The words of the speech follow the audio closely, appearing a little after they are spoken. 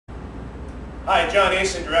Hi, John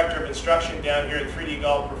Asen, Director of Instruction down here at 3D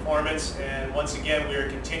Golf Performance, and once again we are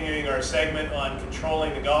continuing our segment on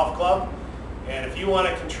controlling the golf club. And if you want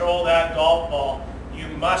to control that golf ball, you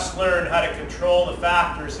must learn how to control the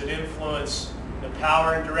factors that influence the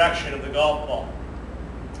power and direction of the golf ball.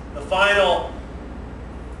 The final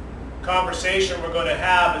conversation we're going to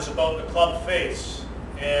have is about the club face,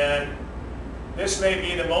 and this may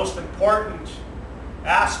be the most important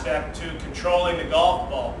aspect to controlling the golf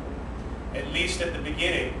ball, at least at the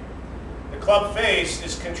beginning. The club face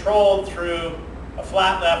is controlled through a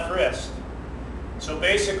flat left wrist. So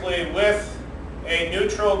basically, with a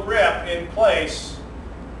neutral grip in place,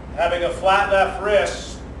 having a flat left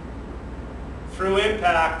wrist through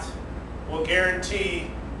impact will guarantee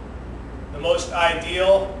the most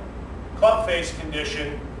ideal club face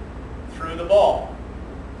condition through the ball.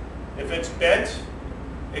 If it's bent,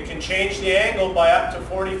 it can change the angle by up to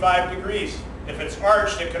 45 degrees. If it's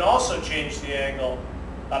arched, it can also change the angle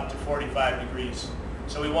up to 45 degrees.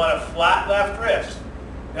 So we want a flat left wrist.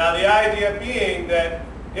 Now the idea being that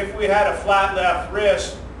if we had a flat left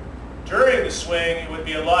wrist during the swing, it would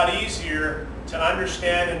be a lot easier to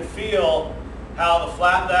understand and feel how the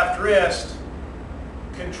flat left wrist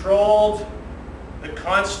controlled the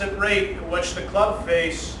constant rate at which the club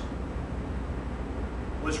face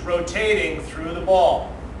was rotating through the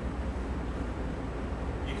ball.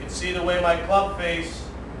 You can see the way my club face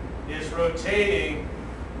is rotating,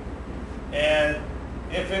 and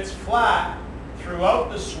if it's flat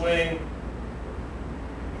throughout the swing,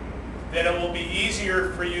 then it will be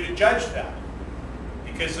easier for you to judge that,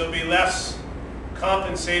 because there'll be less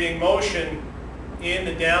compensating motion in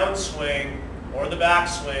the downswing or the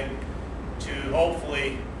backswing to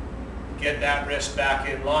hopefully get that wrist back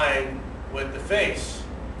in line with the face.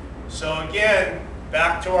 So again,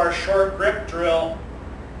 back to our short grip drill,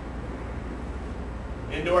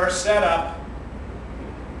 into our setup,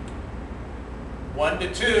 1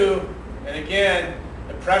 to 2, and again,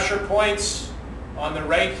 the pressure points on the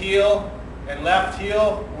right heel and left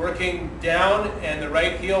heel working down and the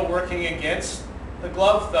right heel working against the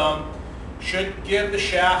glove thumb should give the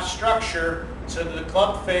shaft structure so that the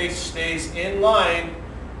club face stays in line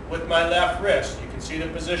with my left wrist. You can see the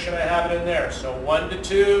position I have it in there. So 1 to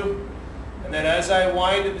 2, and then as I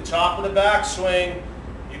wind at the top of the backswing,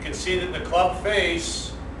 you can see that the club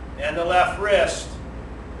face and the left wrist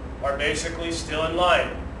are basically still in line.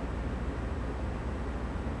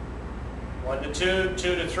 1 to 2,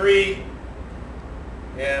 2 to 3,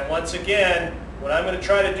 and once again, what I'm going to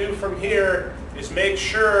try to do from here is make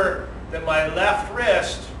sure that my left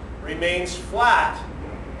wrist remains flat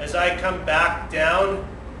as I come back down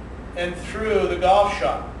and through the golf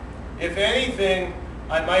shot. If anything,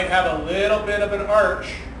 I might have a little bit of an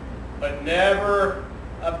arch, but never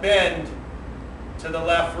a bend to the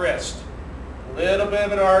left wrist. A little bit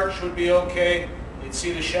of an arch would be okay. You'd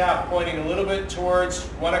see the shaft pointing a little bit towards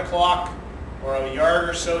 1 o'clock or a yard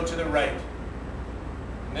or so to the right.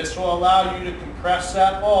 And this will allow you to compress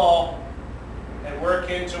that ball and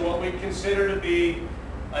work into what we consider to be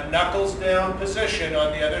a knuckles down position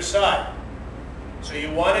on the other side. So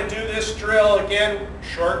you want to do this drill, again,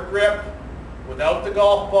 short grip, without the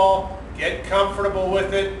golf ball, get comfortable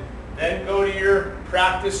with it, then go to your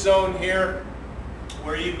practice zone here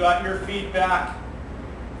where you've got your feedback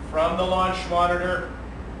from the launch monitor,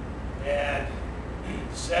 and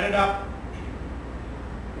set it up.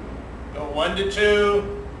 Go 1 to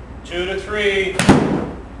 2, 2 to 3,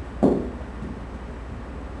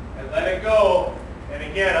 and let it go. And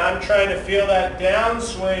again, I'm trying to feel that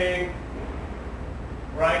downswing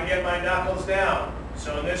where I can get my knuckles down.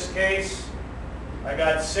 So in this case, I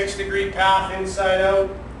got 6-degree path inside out,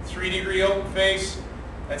 3-degree open face.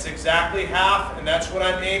 That's exactly half, and that's what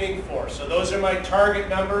I'm aiming for. So those are my target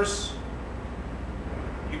numbers.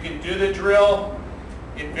 You can do the drill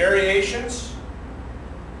in variations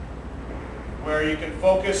where you can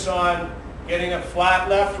focus on getting a flat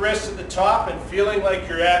left wrist at the top and feeling like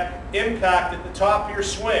you're at impact at the top of your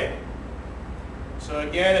swing. So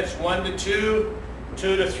again, it's 1 to 2,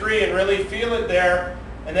 2 to 3, and really feel it there,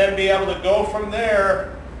 and then be able to go from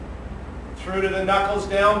there through to the knuckles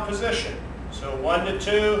down position. So 1 to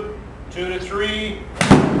 2, 2 to 3,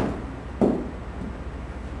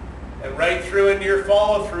 and right through into your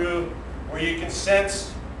follow through where you can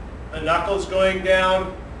sense the knuckles going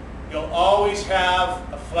down. You'll always have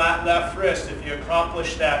a flat left wrist if you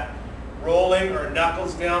accomplish that rolling or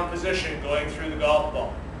knuckles down position going through the golf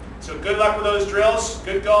ball. So good luck with those drills,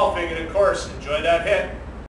 good golfing, and of course, enjoy that hit.